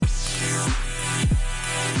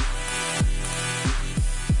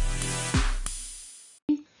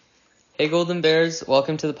Hey Golden Bears,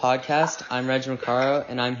 welcome to the podcast. I'm Reg Macaro,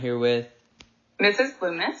 and I'm here with Mrs.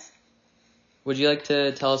 Loomis. Would you like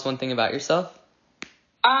to tell us one thing about yourself?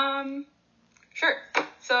 Sure.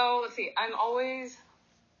 So let's see. I'm always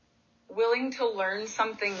willing to learn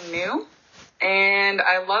something new, and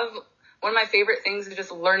one of my favorite things is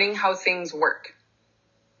just learning how things work.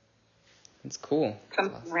 That's cool.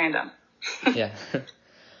 Something awesome. Random. Yeah.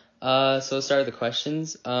 So we'll start with the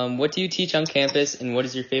questions. What do you teach on campus, and what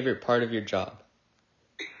is your favorite part of your job?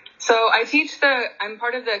 So I'm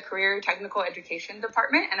part of the Career Technical Education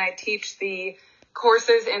Department, and I teach the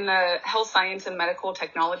courses in the Health Science and Medical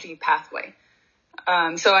Technology pathway.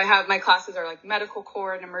 So my classes are like medical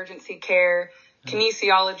core and emergency care,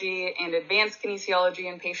 kinesiology and advanced kinesiology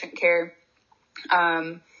and patient care.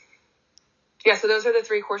 So those are the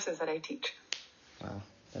 3 courses that I teach. Wow,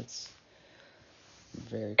 that's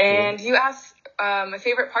very cool. And you asked my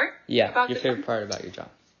favorite part? Yeah, your favorite part about your job.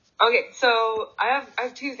 Okay, so I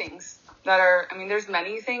have 2 things that are, there's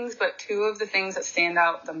many things, but 2 of the things that stand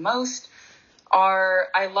out the most are,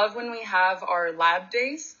 I love when we have our lab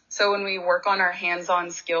days. So when we work on our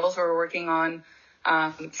hands-on skills, where we're working on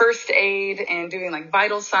first aid and doing like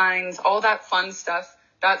vital signs, all that fun stuff.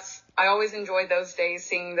 I always enjoy those days,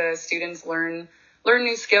 seeing the students learn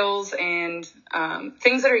new skills and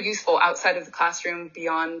things that are useful outside of the classroom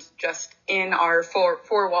beyond just in our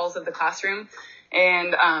four walls of the classroom.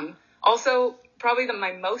 And also probably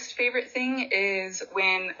my most favorite thing is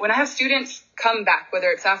when I have students come back,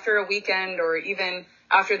 whether it's after a weekend or even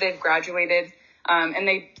after they've graduated, and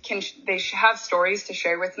they have stories to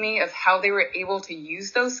share with me of how they were able to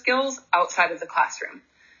use those skills outside of the classroom.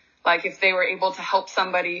 Like if they were able to help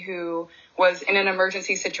somebody who was in an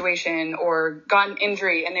emergency situation or got an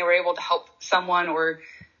injury and they were able to help someone or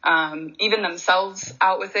even themselves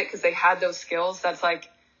out with it because they had those skills. That's like,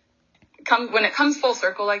 when it comes full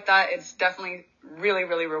circle like that, it's definitely really,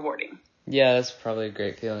 really rewarding. Yeah, that's probably a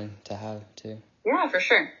great feeling to have too. Yeah, for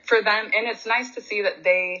sure. For them. And it's nice to see that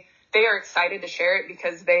they are excited to share it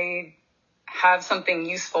because they have something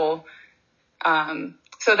useful.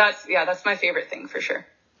 So that's my favorite thing for sure.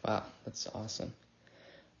 Wow, that's awesome.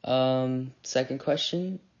 Second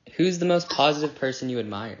question, who's the most positive person you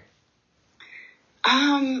admire?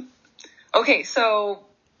 Okay, so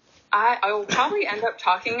I will probably end up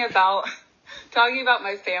talking about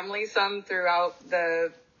my family some throughout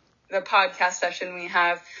the podcast session we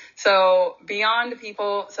have. So beyond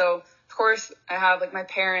people, so of course I have like my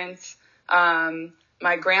parents.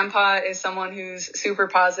 My grandpa is someone who's super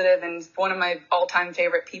positive and one of my all-time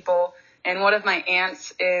favorite people. And one of my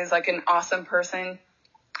aunts is like an awesome person.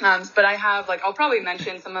 But I have I'll probably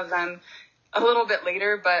mention some of them a little bit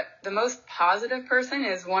later, but the most positive person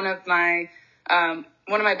is one of my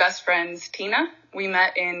best friends, Tina. We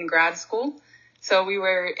met in grad school. So we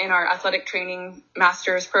were in our athletic training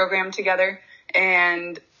master's program together,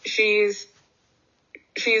 and she's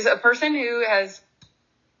a person who has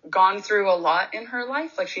gone through a lot in her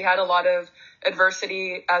life. Like she had a lot of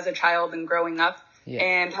adversity as a child and growing up. Yeah.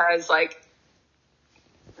 And has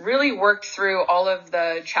really worked through all of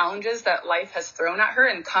the challenges that life has thrown at her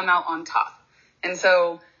and come out on top. And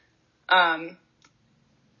so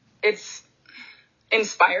it's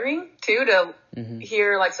inspiring too to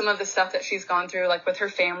hear some of the stuff that she's gone through, with her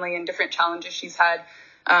family and different challenges she's had.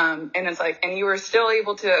 And it's and you were still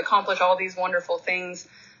able to accomplish all these wonderful things.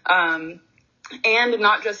 And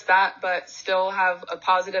not just that, but still have a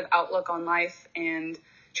positive outlook on life. And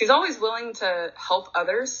she's always willing to help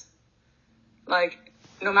others.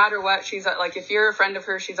 No matter what, she's if you're a friend of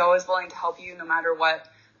hers, she's always willing to help you no matter what.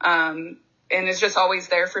 And is just always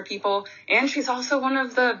there for people. And she's also one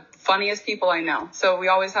of the funniest people I know. So we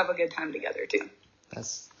always have a good time together too.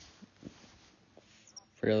 That's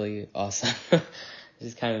really awesome. This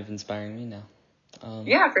is kind of inspiring me now.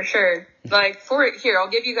 Yeah, for sure. I'll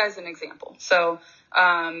give you guys an example. So,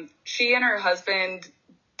 she and her husband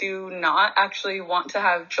do not actually want to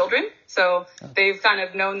have children. So they've kind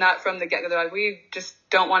of known that from the get-go. They're we just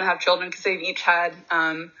don't want to have children because they've each had,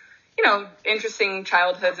 interesting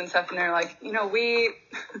childhoods and stuff. And they're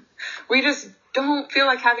we just don't feel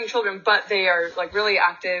like having children, but they are really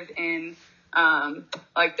active in,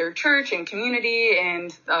 their church and community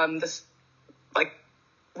and, this,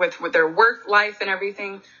 with their work life and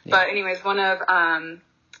everything. Yeah. But anyways,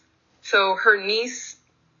 so her niece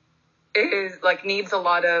is needs a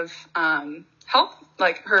lot of help.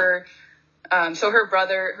 Her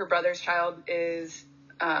brother's child is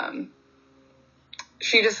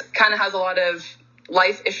she just kind of has a lot of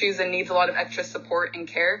life issues and needs a lot of extra support and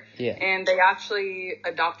care. Yeah. And they actually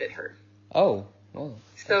adopted her. Oh.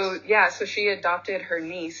 So she adopted her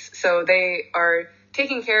niece. So they are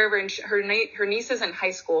taking care of her, and her niece is in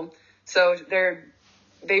high school. So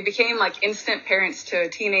they became like instant parents to a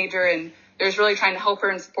teenager, and they're just really trying to help her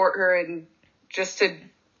and support her and just to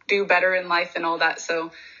do better in life and all that.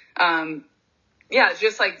 So, it's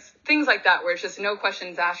just like things like that where it's just no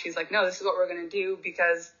questions asked. She's like, no, this is what we're going to do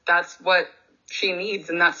because that's what she needs,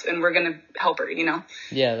 and we're going to help her,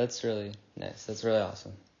 Yeah, that's really nice. That's really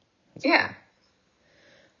awesome. That's yeah.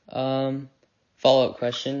 Cool. Follow-up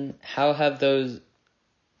question. How have those...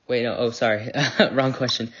 Wait, no. Oh, sorry. Wrong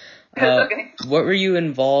question. That's okay. What were you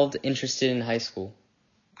interested in high school?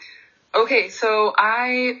 Okay, so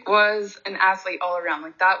I was an athlete all around.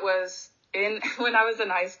 Like that was when I was in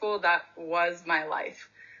high school, that was my life.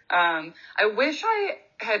 I wish I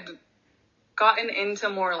had gotten into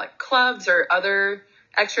more like clubs or other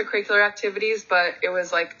extracurricular activities, but it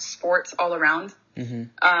was like sports all around.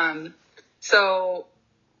 Mm-hmm. So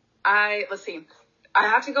let's see, I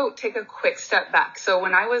have to take a quick step back. So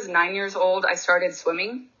when I was 9 years old, I started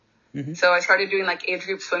swimming. Mm-hmm. So I started doing like age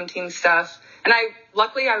group swim team stuff. And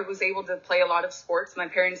luckily I was able to play a lot of sports. My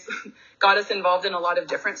parents got us involved in a lot of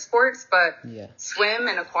different sports, but swim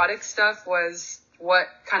and aquatic stuff was what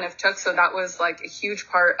kind of took. So that was like a huge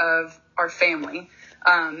part of our family.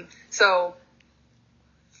 So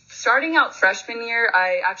starting out freshman year,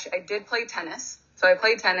 I did play tennis. So I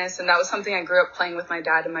played tennis, and that was something I grew up playing with my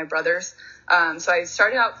dad and my brothers. So I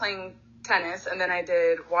started out playing tennis, and then I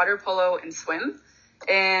did water polo and swim.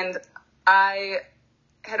 And I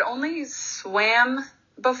had only swam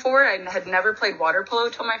before. I had never played water polo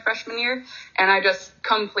till my freshman year, and I just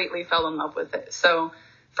completely fell in love with it. So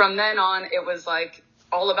from then on, it was like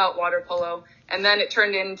all about water polo. And then it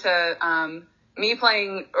turned into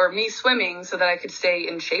me swimming so that I could stay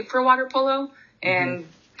in shape for water polo, and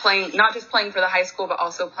not just playing for the high school, but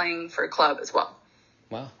also playing for a club as well.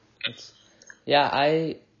 Wow.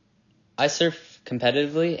 I surf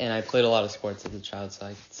competitively, and I played a lot of sports as a child, so I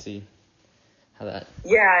could see how that...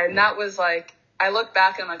 Yeah, and that was like, I look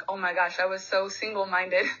back and I'm like, oh my gosh, I was so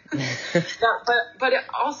single-minded. But it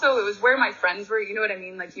was where my friends were, you know what I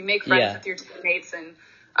mean? Like, you make friends with your teammates,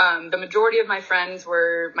 and the majority of my friends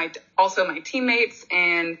were also my teammates,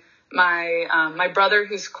 and my brother,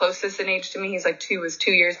 who's closest in age to me, he's like was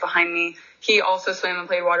 2 years behind me. He also swam and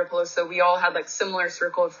played water polo, so we all had like similar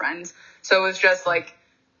circle of friends. So it was just like,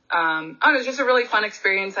 it was just a really fun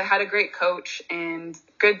experience. I had a great coach and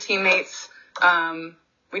good teammates.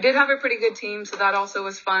 We did have a pretty good team, so that also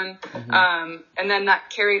was fun. Mm-hmm. And then that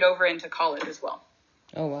carried over into college as well.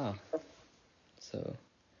 Oh, wow. So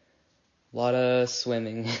a lot of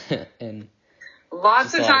swimming and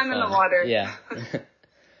lots of time in the water. Yeah.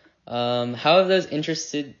 How have those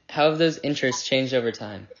interests changed over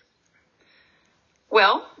time?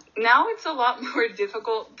 Well, now it's a lot more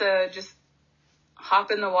difficult to just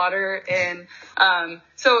hop in the water, and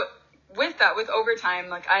so with overtime,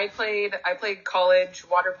 like I played college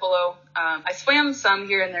water polo. I swam some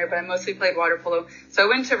here and there, but I mostly played water polo. So I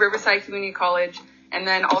went to Riverside Community College, and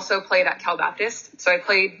then also played at Cal Baptist. So I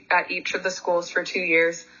played at each of the schools for 2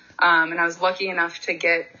 years, and I was lucky enough to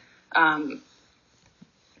get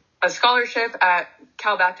a scholarship at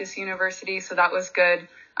Cal Baptist University, so that was good.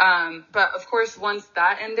 But of course, once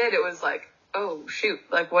that ended, it was like, oh shoot,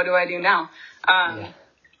 like what do I do now?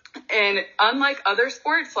 And unlike other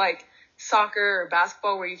sports like soccer or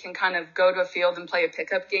basketball, where you can kind of go to a field and play a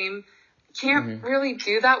pickup game, you can't really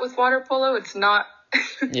do that with water polo. It's not,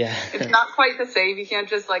 it's not quite the same. You can't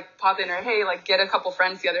just like pop in, or hey, like get a couple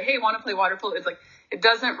friends together. Hey, want to play water polo? It's like, it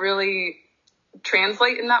doesn't really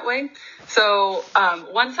translate in that way. So,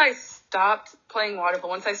 once I stopped playing water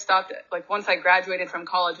polo, once I graduated from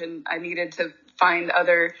college and I needed to find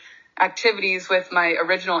other activities with my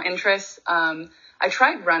original interests, I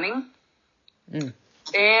tried running.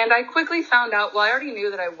 And I quickly found out, I already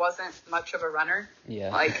knew that I wasn't much of a runner.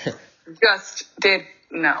 Yeah. Like,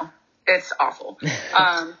 it's awful.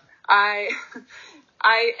 I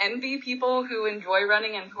envy people who enjoy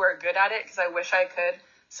running and who are good at it, because I wish I could.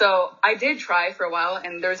 So I did try for a while,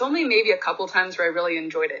 and there's only maybe a couple times where I really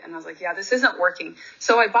enjoyed it. And I was like, yeah, this isn't working.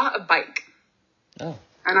 So I bought a bike. Oh.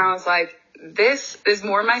 And I was like, this is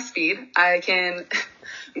more my speed. I can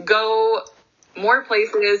go more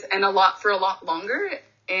places and for a lot longer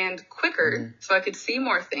and quicker, so I could see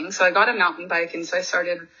more things. So I got a mountain bike, and so I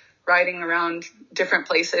started riding around different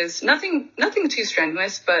places. Nothing too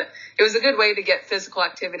strenuous, but it was a good way to get physical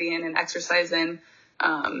activity in and exercise in.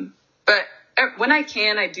 But when I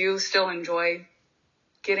can, I do still enjoy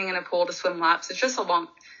getting in a pool to swim laps. It's just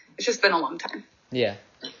been a long time. Yeah.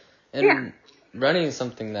 And running is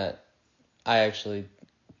something that I actually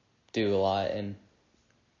do a lot, and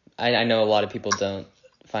I know a lot of people don't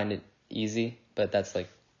find it easy, but that's like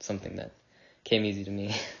something that came easy to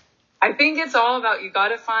me. I think it's all about, you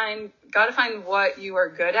gotta find what you are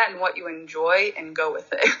good at and what you enjoy and go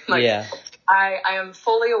with it. Like, yeah. I am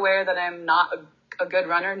fully aware that I'm not a good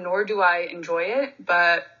runner, nor do I enjoy it,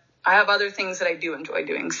 but I have other things that I do enjoy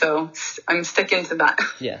doing, so I'm sticking to that.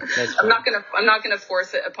 Yeah, that's I'm not gonna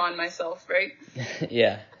force it upon myself, right?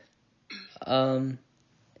 Yeah.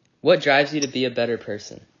 What drives you to be a better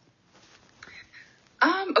person?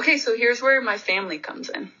 Okay, so here's where my family comes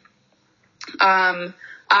in. I'm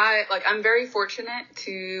very fortunate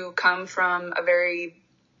to come from a very,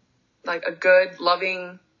 like, a good,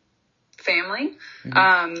 loving family.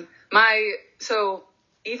 Mm-hmm. So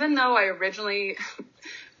even though I originally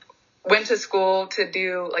went to school to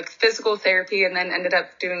do like physical therapy and then ended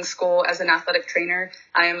up doing school as an athletic trainer,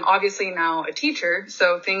 I am obviously now a teacher,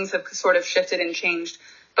 so things have sort of shifted and changed.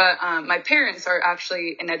 But my parents are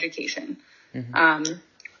actually in education. Mm-hmm.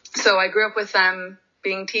 So I grew up with them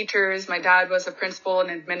being teachers. My dad was a principal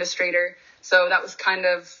and administrator, so that was kind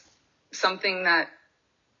of something that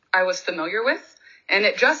I was familiar with, and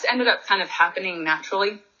it just ended up kind of happening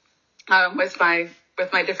naturally with my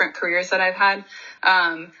different careers that I've had.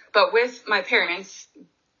 But with my parents,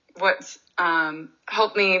 what's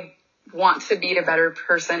helped me want to be a better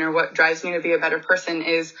person, or what drives me to be a better person,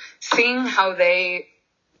 is seeing how they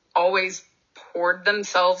always poured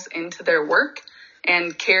themselves into their work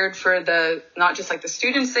and cared for not just like the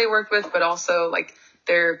students they worked with, but also like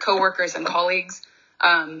their coworkers and colleagues.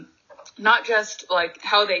 Not just like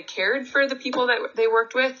how they cared for the people that they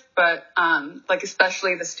worked with, but like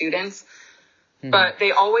especially the students. Mm-hmm. But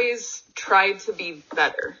they always tried to be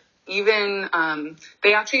better. Even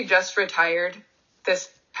they actually just retired this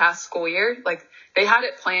past school year. Like, they had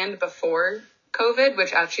it planned before COVID,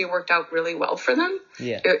 which actually worked out really well for them.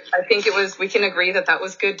 Yeah. I think we can agree that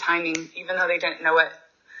was good timing, even though they didn't know it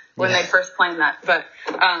when they first planned that. But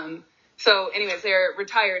so anyways, they're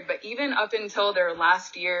retired, but even up until their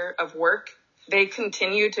last year of work, they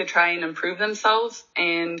continue to try and improve themselves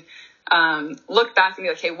and look back and be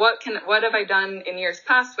like, hey, what have I done in years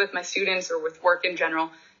past with my students or with work in general?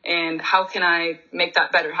 And how can I make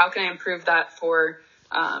that better? How can I improve that for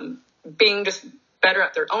being just better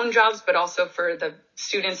at their own jobs, but also for the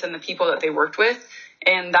students and the people that they worked with?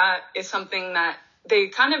 And that is something that they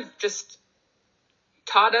kind of just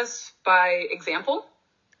taught us by example,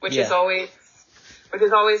 which is always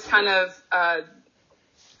kind of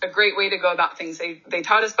a great way to go about things. They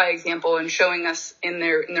taught us by example and showing us in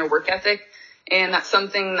their work ethic. And that's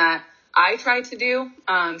something that I try to do.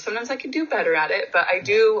 Sometimes I could do better at it, but I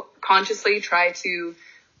do consciously try to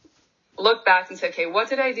look back and say, okay, what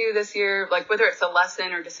did I do this year? Like, whether it's a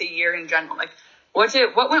lesson or just a year in general, like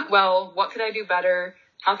what went well? What could I do better?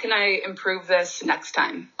 How can I improve this next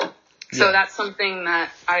time? So that's something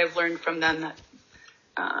that I have learned from them that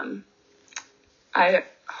I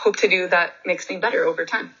hope to do that makes me better over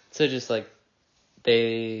time. So just like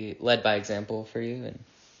they led by example for you and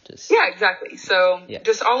just... Yeah, exactly. So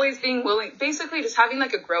just always being willing, basically just having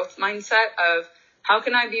like a growth mindset of how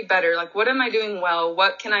can I be better? Like, what am I doing well?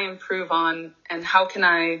 What can I improve on? And how can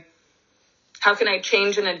I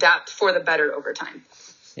change and adapt for the better over time?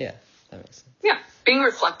 Yeah, that makes sense. Yeah, being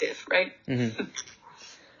reflective, right? Mm-hmm.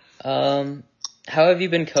 How have you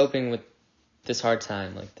been coping with this hard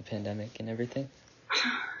time, like the pandemic and everything?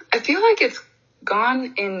 I feel like it's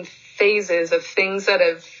gone in phases of things that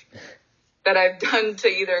I've done to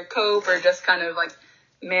either cope or just kind of like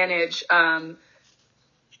manage,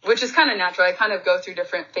 which is kind of natural. I kind of go through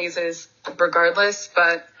different phases regardless,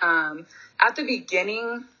 but at the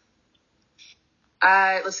beginning,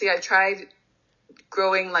 I tried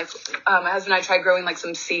growing my husband and I tried growing like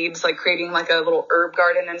some seeds, like creating like a little herb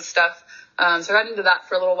garden and stuff. So I got into that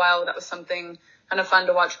for a little while. That was something kind of fun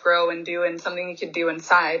to watch grow and do, and something you could do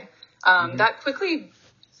inside. That quickly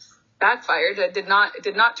backfired. It did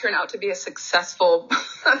not turn out to be a successful,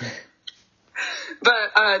 but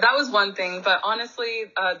that was one thing. But honestly,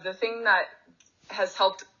 the thing that has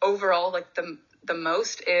helped overall, like the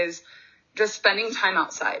most, is just spending time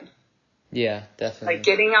outside. Yeah, definitely. Like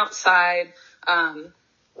getting outside,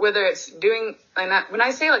 whether it's doing, and when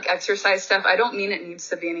I say like exercise stuff, I don't mean it needs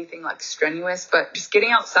to be anything like strenuous, but just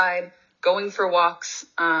getting outside, going for walks,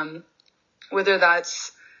 whether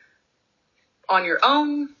that's on your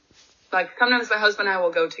own. Like sometimes my husband and I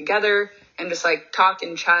will go together and just like talk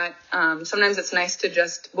and chat. Sometimes it's nice to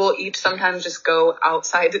we'll each sometimes just go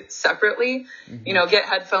outside separately, get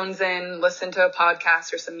headphones in, listen to a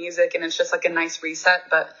podcast or some music, and it's just like a nice reset.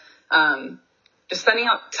 But just spending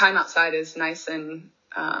time outside is nice, and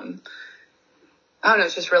I don't know,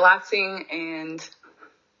 it's just relaxing, and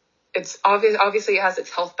it's obviously it has its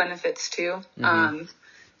health benefits too.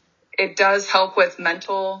 It does help with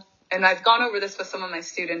mental, and I've gone over this with some of my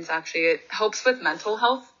students actually. It helps with mental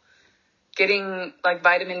health. Getting like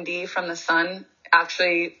vitamin D from the sun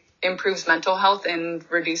actually improves mental health and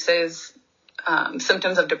reduces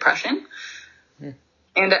symptoms of depression.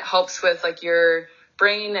 And it helps with like your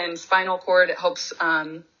brain and spinal cord. It helps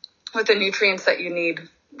with the nutrients that you need,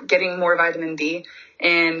 getting more vitamin D.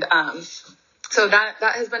 And so that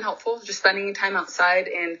has been helpful, just spending time outside,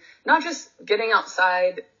 and not just getting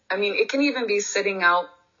outside. I mean, it can even be sitting out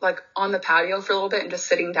like on the patio for a little bit and just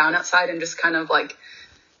sitting down outside and just kind of like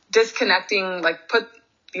disconnecting, like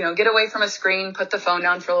get away from a screen, put the phone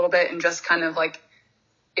down for a little bit, and just kind of like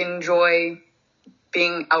enjoy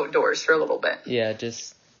being outdoors for a little bit. Yeah,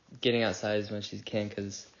 just getting outside as much as you can,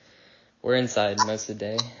 because we're inside most of the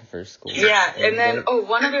day for school. Yeah, and then,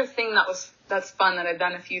 one other thing that's fun that I've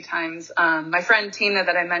done a few times. My friend Tina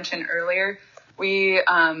that I mentioned earlier, we've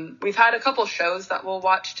had a couple shows that we'll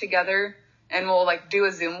watch together, and we'll like do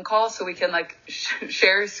a Zoom call so we can like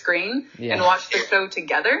share a screen and watch the show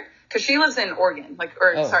together. Cause she lives in Oregon,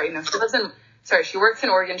 she works in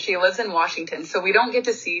Oregon. She lives in Washington. So we don't get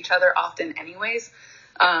to see each other often anyways.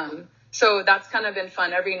 So that's kind of been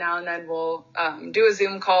fun. Every now and then we'll do a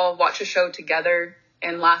Zoom call, watch a show together,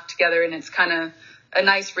 and laugh together. And it's kind of a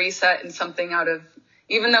nice reset and something out of,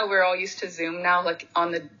 even though we're all used to Zoom now, like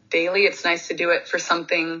on the daily, it's nice to do it for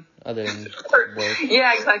something other than work.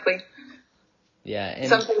 Yeah, exactly. Yeah. And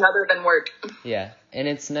something other than work. Yeah. And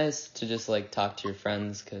it's nice to just like talk to your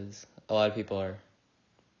friends, because a lot of people are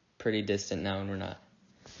pretty distant now and we're not,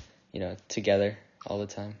 together all the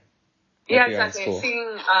time. Yeah, exactly. It's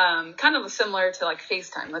seeing kind of similar to like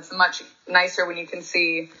FaceTime. It's much nicer when you can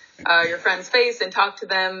see your friend's face and talk to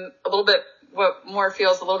them a little bit, what more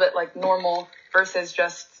feels a little bit like normal versus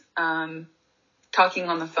just talking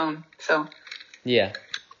on the phone. So yeah.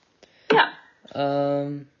 Yeah.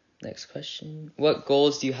 Next question. What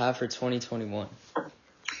goals do you have for 2021?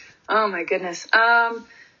 Oh my goodness. I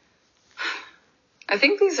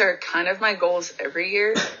think these are kind of my goals every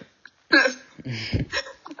year.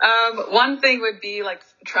 One thing would be like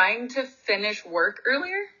trying to finish work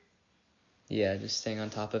earlier. Yeah, just staying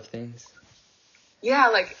on top of things. Yeah,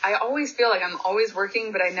 like I always feel like I'm always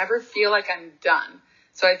working, but I never feel like I'm done.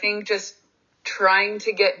 So I think just trying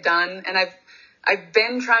to get done, and I've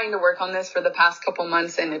been trying to work on this for the past couple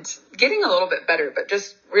months, and it's getting a little bit better, but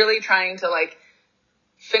just really trying to like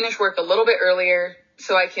finish work a little bit earlier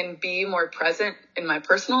so I can be more present in my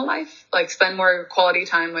personal life, like spend more quality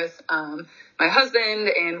time with my husband,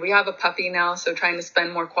 and we have a puppy now, so trying to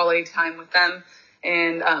spend more quality time with them,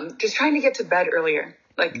 and just trying to get to bed earlier,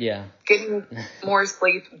 like getting more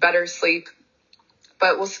sleep, better sleep.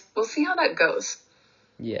 But we'll see how that goes.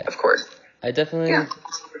 Yeah, of course. I definitely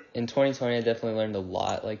in 2020 I definitely learned a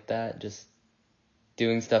lot like that, just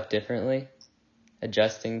doing stuff differently,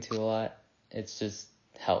 adjusting to a lot. It's just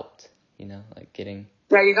helped, like getting.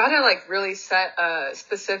 Yeah, you gotta like really set a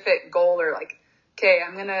specific goal, or like, okay,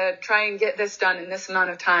 I'm gonna try and get this done in this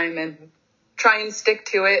amount of time, and try and stick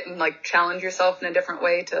to it, and like challenge yourself in a different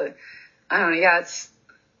way to, I don't know. Yeah,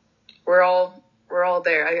 we're all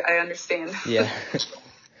there. I understand. Yeah.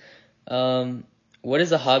 What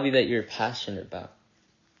is a hobby that you're passionate about?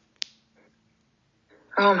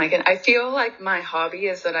 Oh my goodness. I feel like my hobby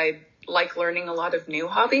is that I like learning a lot of new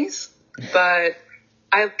hobbies, but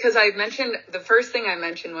because I mentioned, the first thing I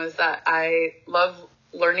mentioned was that I love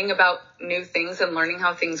learning about new things and learning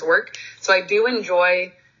how things work. So I do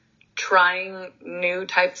enjoy trying new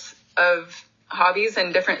types of hobbies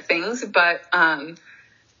and different things. But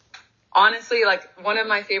honestly, like one of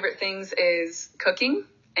my favorite things is cooking,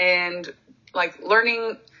 and like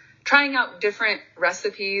trying out different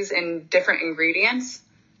recipes and different ingredients.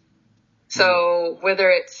 So whether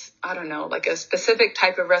it's, I don't know, like a specific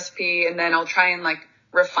type of recipe, and then I'll try and like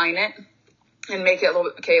refine it and make it a little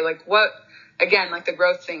bit, okay, like what, again, like the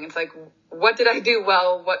growth thing. It's like, what did I do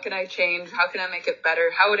well? What can I change? How can I make it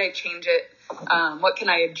better? How would I change it? What can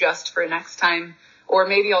I adjust for next time? Or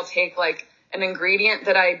maybe I'll take like an ingredient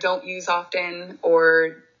that I don't use often,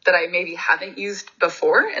 or that I maybe haven't used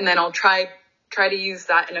before, and then I'll try to use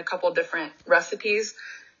that in a couple different recipes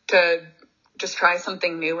to just try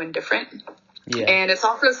something new and different. Yeah. And it's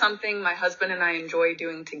also something my husband and I enjoy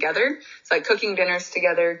doing together. It's like cooking dinners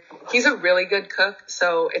together. He's a really good cook,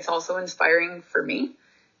 so it's also inspiring for me.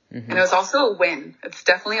 Mm-hmm. And it was also a win. It's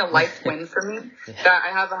definitely a life win for me that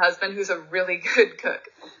I have a husband who's a really good cook.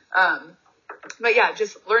 But yeah,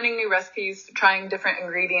 just learning new recipes, trying different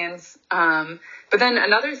ingredients. But then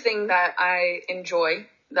another thing that I enjoy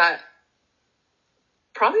that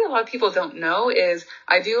probably a lot of people don't know is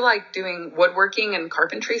I do like doing woodworking and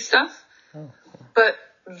carpentry stuff, but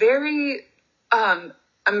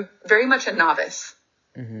I'm very much a novice.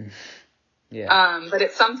 Mm-hmm. Yeah. But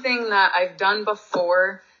it's something that I've done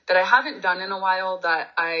before that I haven't done in a while,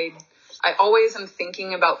 that I always am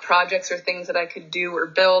thinking about projects or things that I could do or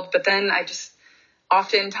build, but then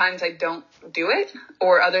oftentimes I don't do it,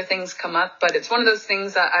 or other things come up. But it's one of those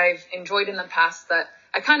things that I've enjoyed in the past that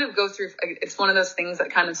I kind of go through. It's one of those things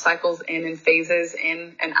that kind of cycles in and phases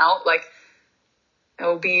in and out. Like,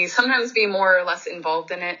 I'll sometimes be more or less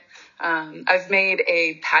involved in it. I've made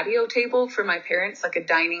a patio table for my parents, like a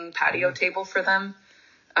dining patio table for them.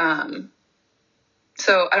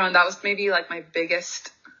 So I don't know, that was maybe like my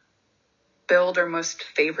biggest build or most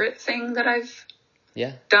favorite thing that I've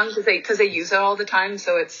done, because they use it all the time.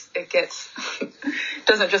 So it gets,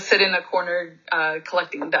 doesn't just sit in a corner,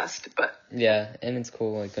 collecting dust, but. Yeah. And it's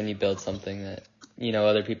cool. Like when you build something that,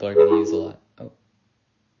 other people are going to use a lot. Oh.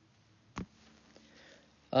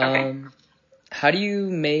 Okay. How do you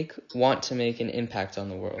want to make an impact on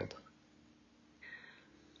the world?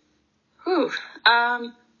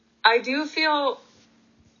 I do feel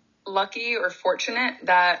lucky or fortunate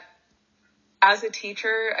that as a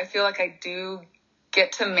teacher, I feel like I do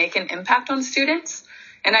get to make an impact on students.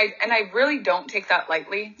 And I really don't take that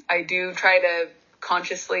lightly. I do try to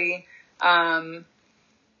consciously, I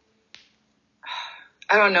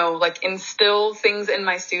don't know, like instill things in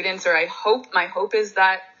my students, or my hope is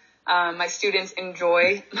that my students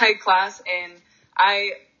enjoy my class. And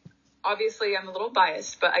I'm a little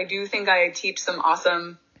biased, but I do think I teach some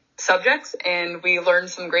awesome subjects, and we learn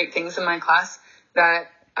some great things in my class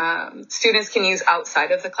that students can use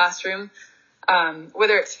outside of the classroom,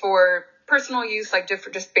 whether it's for personal use, like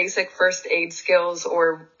just basic first aid skills,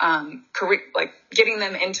 or career, like getting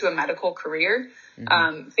them into a medical career,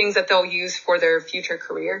 things that they'll use for their future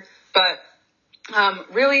career. But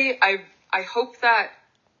really, I hope that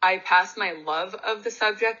I pass my love of the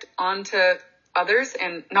subject on to others,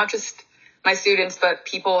 and not just my students, but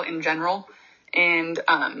people in general. And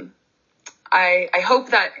I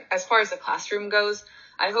hope that as far as the classroom goes,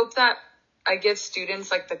 I hope that I give students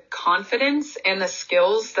like the confidence and the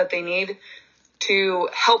skills that they need to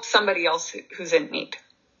help somebody else who's in need.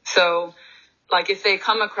 So like if they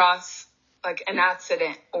come across like an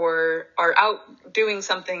accident or are out doing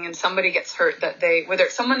something and somebody gets hurt, whether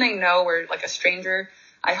it's someone they know or like a stranger,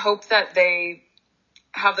 I hope that they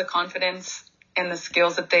have the confidence and the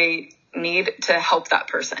skills that they need to help that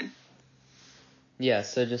person. Yeah,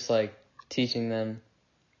 so just like teaching them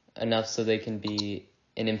enough so they can be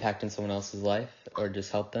an impact in someone else's life, or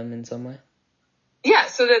just help them in some way? Yeah,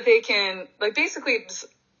 so that they can, like, basically,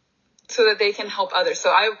 so that they can help others. So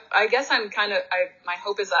I guess my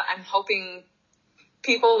hope is that I'm helping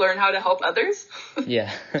people learn how to help others.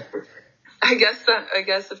 Yeah. I guess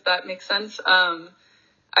if that makes sense.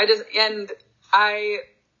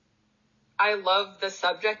 I love the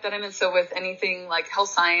subject that I'm in. So with anything like health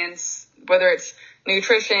science, whether it's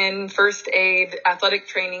nutrition, first aid, athletic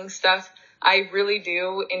training stuff, I really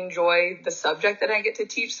do enjoy the subject that I get to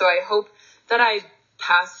teach. So I hope that I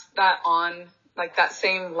pass that on, like that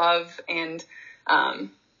same love and,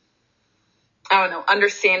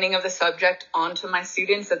 understanding of the subject onto my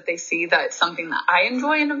students, that they see that it's something that I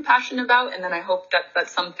enjoy and am passionate about. And then I hope that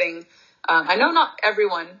that's something, I know not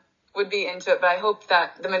everyone would be into it, but I hope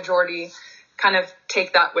that the majority kind of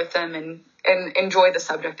take that with them and enjoy the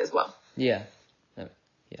subject as well. Yeah.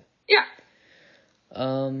 Yeah.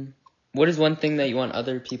 What is one thing that you want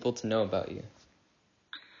other people to know about you?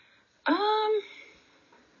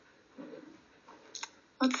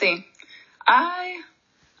 Let's see. I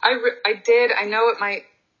know it might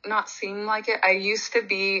not seem like it. I used to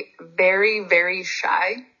be very, very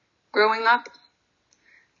shy growing up.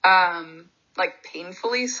 Like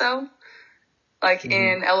painfully so. Like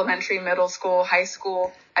in elementary, middle school, high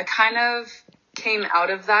school. I kind of came out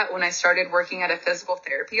of that when I started working at a physical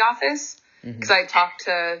therapy office, because I talked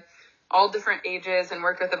to all different ages and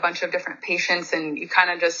worked with a bunch of different patients, and you kind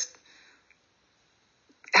of just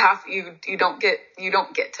you don't get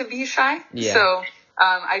to be shy. Yeah. So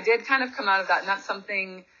I did kind of come out of that, and that's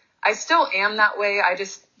something I still am that way. I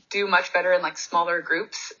just do much better in like smaller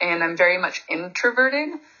groups, and I'm very much introverted.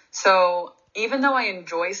 So even though I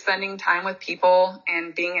enjoy spending time with people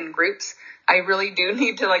and being in groups, I really do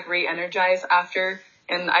need to like re-energize after.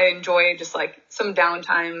 And I enjoy just like some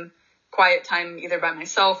downtime, quiet time, either by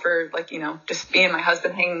myself or like, just me and my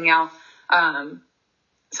husband hanging out.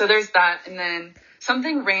 So there's that. And then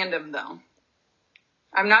something random though.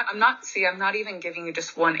 I'm not even giving you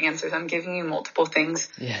just one answer. I'm giving you multiple things.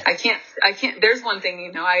 Yeah. I can't, there's one thing,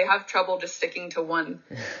 you know, I have trouble just sticking to one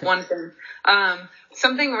thing.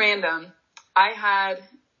 Something random.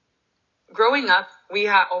 Growing up, we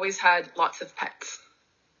always had lots of pets.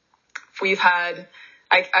 We've had,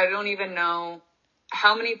 I don't even know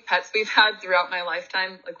how many pets we've had throughout my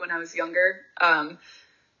lifetime. Like when I was younger, from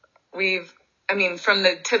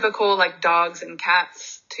the typical like dogs and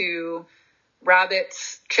cats to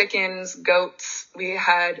rabbits, chickens, goats. We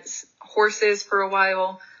had horses for a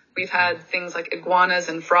while. We've had things like iguanas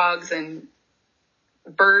and frogs and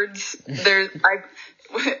birds. At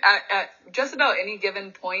just about any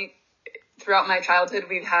given point throughout my childhood,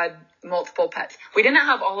 we've had multiple pets. We didn't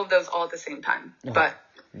have all of those all at the same time, but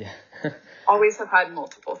yeah. always have had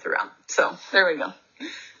multiple throughout. So there we go.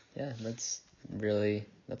 Yeah, that's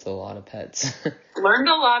a lot of pets. Learned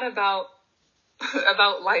a lot about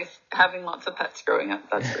life having lots of pets growing up,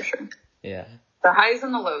 that's for sure. Yeah. The highs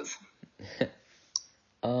and the lows.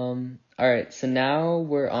 All right, so now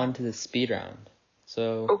we're on to the speed round.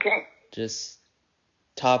 So okay. Just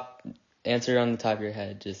answer on the top of your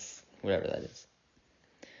head, just whatever that is.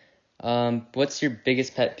 What's your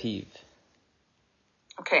biggest pet peeve?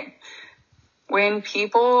 Okay. When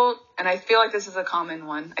people, and I feel like this is a common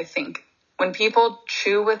one, I think, when people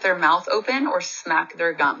chew with their mouth open or smack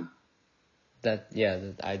their gum. I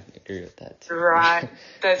agree with that too. Right.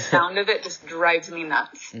 The sound of it just drives me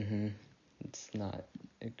nuts. Mm-hmm. It's not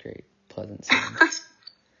a great, pleasant sound.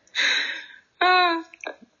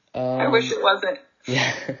 I wish it wasn't.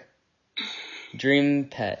 Yeah. Dream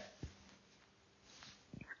pet.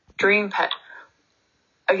 Dream pet.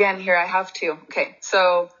 Again, here I have two. Okay,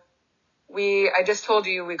 so I just told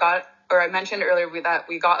you I mentioned earlier that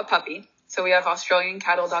we got a puppy. So we have Australian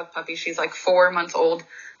cattle dog puppy. She's like 4 months old.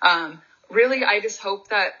 Really, I just hope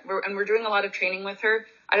that we're doing a lot of training with her.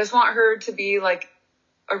 I just want her to be like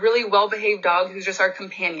a really well-behaved dog who's just our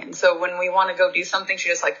companion. So when we want to go do something, she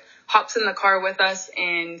just like hops in the car with us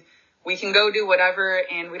and we can go do whatever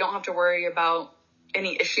and we don't have to worry about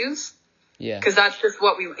any issues. Yeah. Because that's just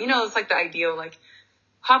what it's like the ideal, like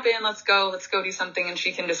hop in, let's go do something, and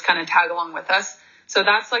she can just kind of tag along with us. So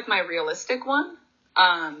that's like my realistic one.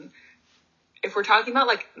 If we're talking about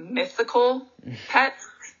like mythical pets,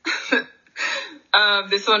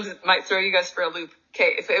 this one might throw you guys for a loop.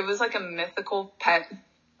 Okay, if it was like a mythical pet,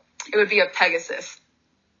 it would be a Pegasus.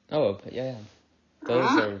 Oh, yeah.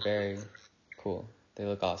 Those are very cool. They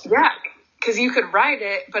look awesome. Yeah, because you could ride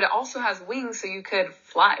it, but it also has wings, so you could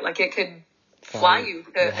fly. Like it could fly you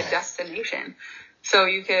to a destination. So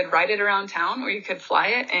you could ride it around town or you could fly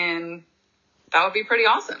it, and that would be pretty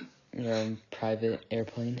awesome. Your own private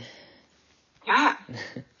airplane. Yeah.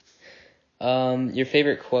 Your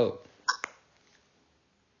favorite quote?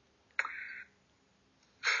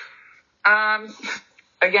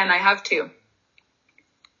 Again, I have two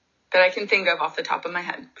that I can think of off the top of my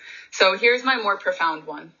head. So here's my more profound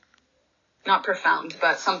one. Not profound,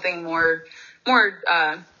 but something more,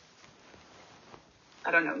 I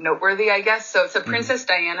don't know, noteworthy, I guess. So it's a Princess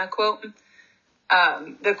Diana quote.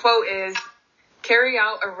 The quote is, "Carry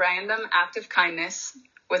out a random act of kindness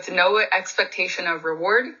with no expectation of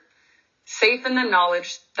reward, safe in the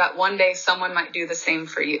knowledge that one day someone might do the same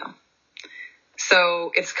for you."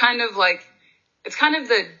 So it's kind of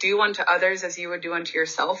the do unto others as you would do unto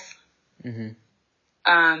yourself.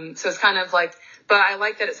 Mm-hmm. So it's kind of like, but I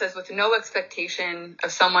like that it says with no expectation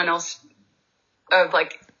of someone else, of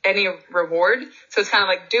like any reward. So it's kind of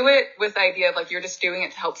like do it with the idea of like you're just doing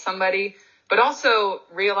it to help somebody, but also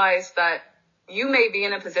realize that you may be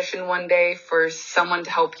in a position one day for someone to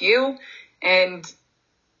help you, and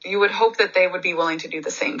you would hope that they would be willing to do the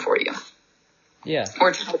same for you. Yeah.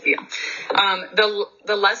 Or to help you.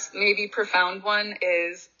 The less maybe profound one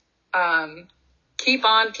is keep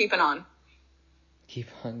on keeping on. Keep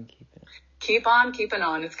on keeping on. Keep on keeping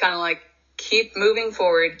on. It's kind of like keep moving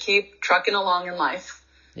forward, keep trucking along in life.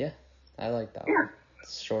 Yeah, I like that one.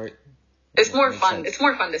 It's short. It's more fun. Sense. It's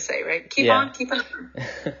more fun to say, right? Keep on keeping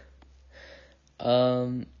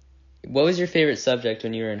on. What was your favorite subject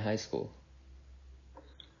when you were in high school?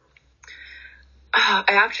 I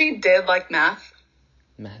actually did like math.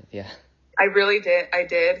 Math, yeah. I really did. I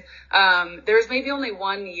did. There was maybe only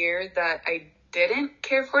 1 year that I didn't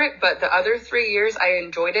care for it, but the other 3 years I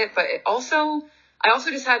enjoyed it. But I also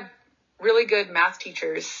just had really good math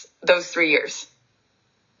teachers those 3 years.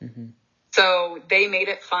 Mm-hmm. So they made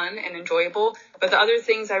it fun and enjoyable. But the other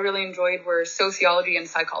things I really enjoyed were sociology and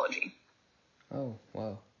psychology. Oh,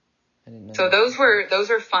 wow. I didn't know. So those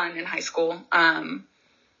were fun in high school.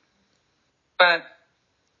 But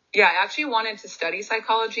yeah, I actually wanted to study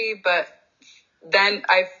psychology, but then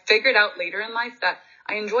I figured out later in life that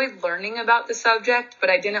I enjoyed learning about the subject, but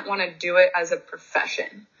I didn't want to do it as a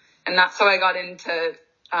profession. And that's how I got into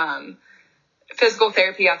physical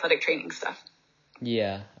therapy, athletic training stuff.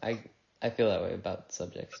 Yeah, I feel that way about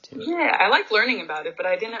subjects too. Yeah, I like learning about it, but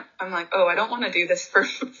I'm like, I don't want to do this for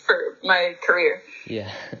my career.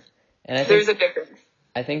 Yeah. And there's a difference.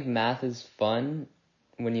 I think math is fun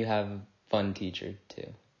when you have a fun teacher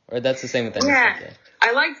too. Or that's the same with any subject.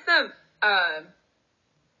 I like the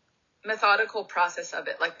methodical process of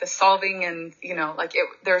it, like the solving and,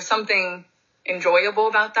 there's something enjoyable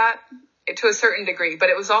about that to a certain degree, but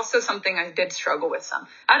it was also something I did struggle with some.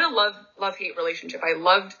 I had a love-hate relationship. I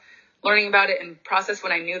loved learning about it and process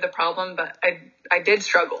when I knew the problem, but I did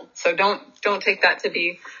struggle. So don't take that to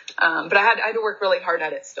be, but I had to work really hard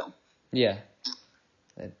at it still. Yeah,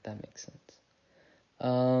 that makes sense.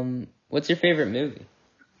 What's your favorite movie?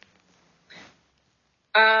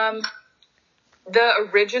 The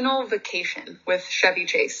original Vacation with Chevy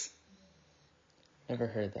Chase. Never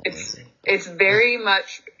heard that movie. It's very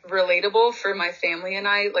much relatable for my family and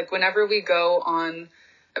I. Like whenever we go on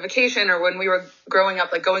a vacation or when we were growing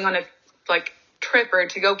up, like going on a trip or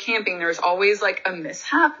to go camping, there's always like a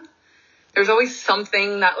mishap. There's always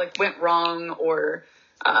something that like went wrong or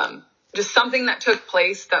just something that took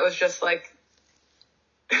place that was just like.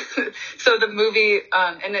 So the movie,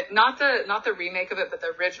 and not the remake of it, but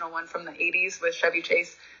the original one from the 80s with Chevy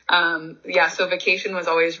Chase. So Vacation was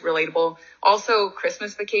always relatable. Also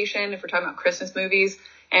Christmas Vacation, if we're talking about Christmas movies.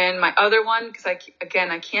 And my other one, because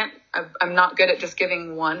I'm not good at just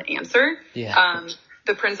giving one answer. Yeah.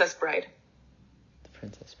 The Princess Bride. The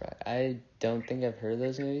Princess Bride. I don't think I've heard of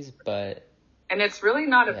those movies, but. And it's really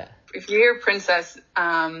not if you hear princess,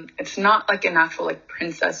 it's not like an actual like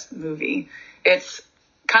princess movie. It's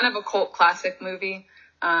kind of a cult classic movie.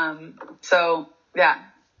 So yeah,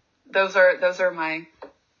 those are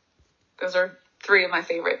three of my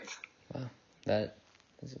favorites. Wow, that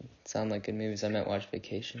doesn't sound like good movies. I might watch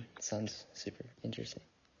Vacation. It sounds super interesting.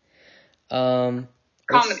 Comedy.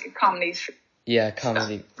 Yeah,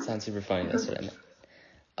 comedy sounds super funny. That's what I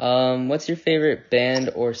meant. What's your favorite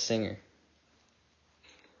band or singer?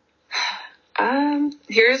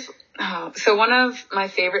 So one of my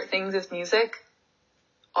favorite things is music.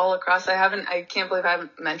 All across. I can't believe I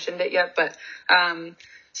haven't mentioned it yet, but,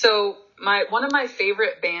 so one of my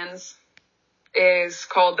favorite bands is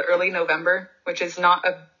called The Early November, which is not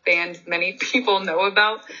a band many people know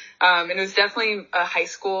about. And it was definitely a high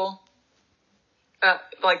school,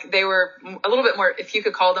 they were a little bit more, if you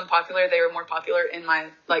could call them popular, they were more popular in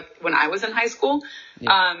when I was in high school.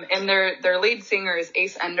 Yeah. And their lead singer is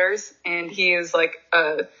Ace Enders, and he is like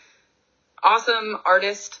a awesome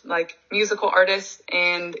artist, like musical artist,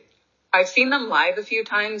 and I've seen them live a few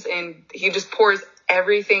times, and he just pours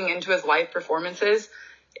everything into his live performances.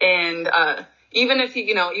 And even if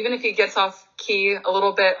he gets off key a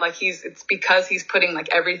little bit, it's because he's putting like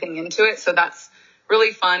everything into it. So that's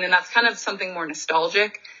really fun, and that's kind of something more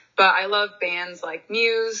nostalgic. But I love bands like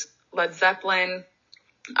Muse, Led Zeppelin,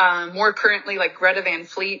 more currently like Greta Van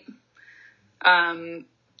Fleet, The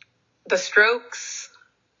Strokes.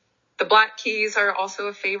 The Black Keys are also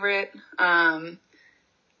a favorite.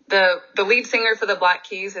 The lead singer for the Black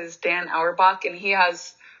Keys is Dan Auerbach, and he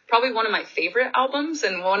has probably one of my favorite albums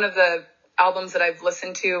and one of the albums that I've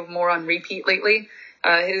listened to more on repeat lately.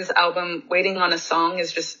 His album Waiting on a Song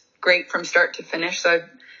is just great from start to finish. So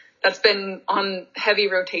that's been on heavy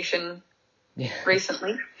rotation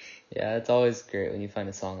recently. Yeah, it's always great when you find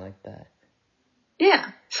a song like that.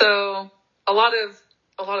 Yeah. So a lot of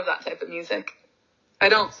that type of music.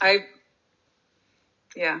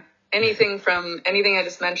 Anything I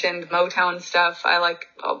just mentioned, Motown stuff, I like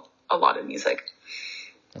a lot of music.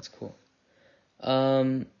 That's cool.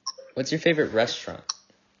 What's your favorite restaurant?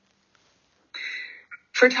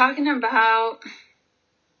 If we're talking about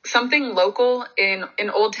something local in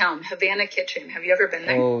Old Town, Havana Kitchen. Have you ever been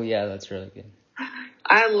there? Oh, yeah, that's really good.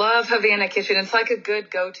 I love Havana Kitchen. It's like a good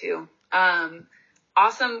go-to.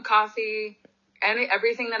 Awesome coffee.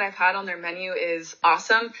 Everything that I've had on their menu is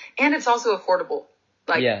awesome, and it's also affordable.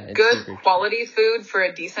 Good quality food for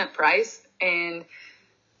a decent price. And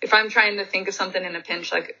if I'm trying to think of something in a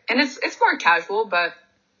pinch, and it's more casual, but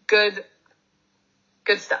good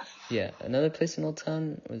stuff. Yeah, another place in Old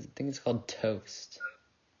Town I think it's called Toast.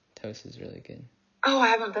 Toast is really good. Oh, I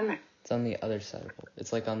haven't been there. It's on the other side of it.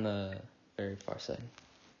 It's like on the very far side.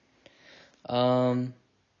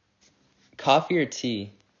 Coffee or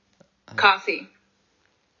tea? Coffee.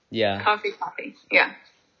 Yeah. Coffee. Yeah.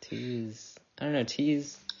 Tea's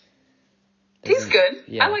good.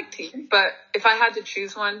 Yeah. I like tea, but if I had to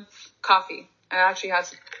choose one, coffee. I actually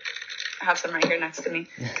have have some right here next to me.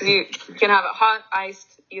 Because you can have it hot,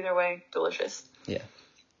 iced, either way, delicious. Yeah.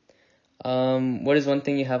 What is one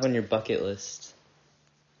thing you have on your bucket list?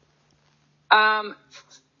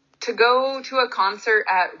 To go to a concert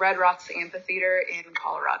at Red Rocks Amphitheater in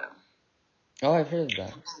Colorado. Oh, I've heard of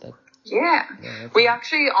that. Yeah. We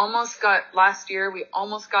actually last year, we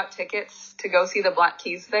almost got tickets to go see the Black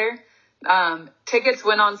Keys there. Tickets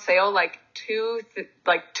went on sale like 2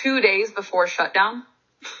 days before shutdown.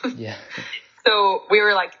 Yeah. So we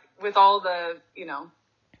were like, with all the,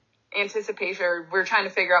 anticipation, we were trying to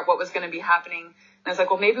figure out what was going to be happening. And I was like,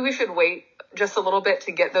 well, maybe we should wait just a little bit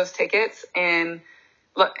to get those tickets. And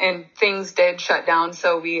things did shut down.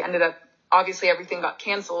 So we ended up, obviously everything got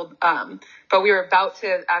canceled. But we were about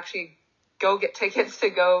to actually go get tickets to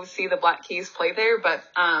go see the Black Keys play there. But,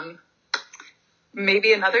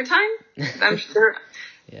 maybe another time, I'm sure.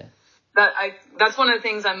 Yeah. That's one of the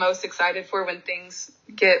things I'm most excited for when things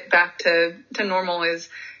get back to normal, is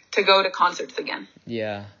to go to concerts again.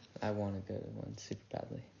 Yeah. I want to go to one super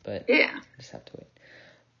badly, but yeah, I just have to wait.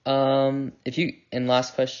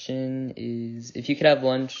 Last question is, if you could have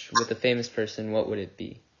lunch with a famous person, what would it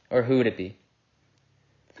be? Or who would it be?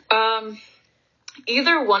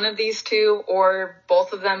 Either one of these two or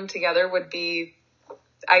both of them together would be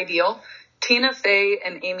ideal. Tina Fey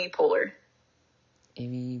and Amy Poehler.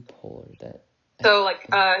 Amy Poehler, So,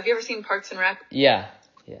 have you ever seen Parks and Rec? Yeah.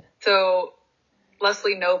 So,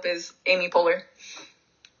 Leslie Knope is Amy Poehler.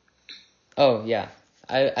 Oh, yeah.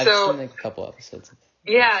 I've seen a couple episodes.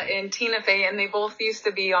 Yeah, and Tina Fey, and they both used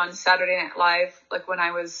to be on Saturday Night Live, when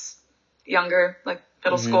I was younger,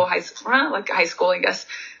 middle school, high school, I guess.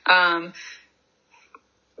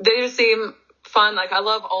 They just seem fun. I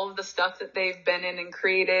love all of the stuff that they've been in and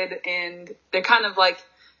created, and they're kind of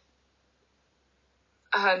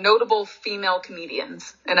notable female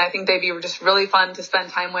comedians. And I think they'd be just really fun to spend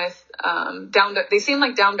time with. They seem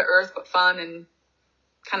like down to earth, but fun and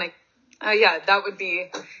kind of, that would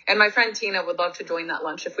be, and my friend Tina would love to join that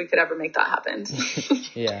lunch if we could ever make that happen.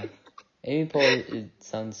 Yeah. Amy Poehler, it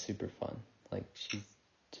sounds super fun. She's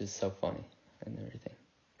just so funny and everything.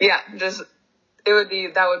 Yeah,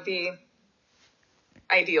 that would be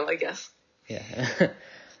ideal, I guess. Yeah.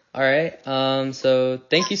 All right. So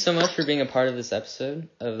thank you so much for being a part of this episode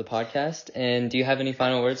of the podcast. And do you have any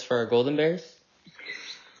final words for our Golden Bears?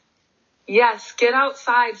 Yes, get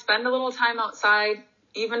outside, spend a little time outside,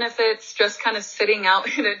 even if it's just kind of sitting out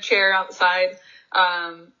in a chair outside.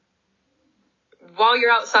 While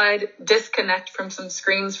you're outside, disconnect from some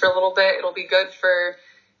screens for a little bit. It'll be good for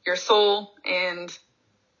your soul and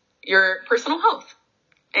your personal health.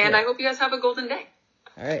 And I hope you guys have a golden day.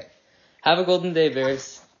 All right. Have a golden day,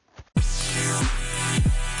 Bears.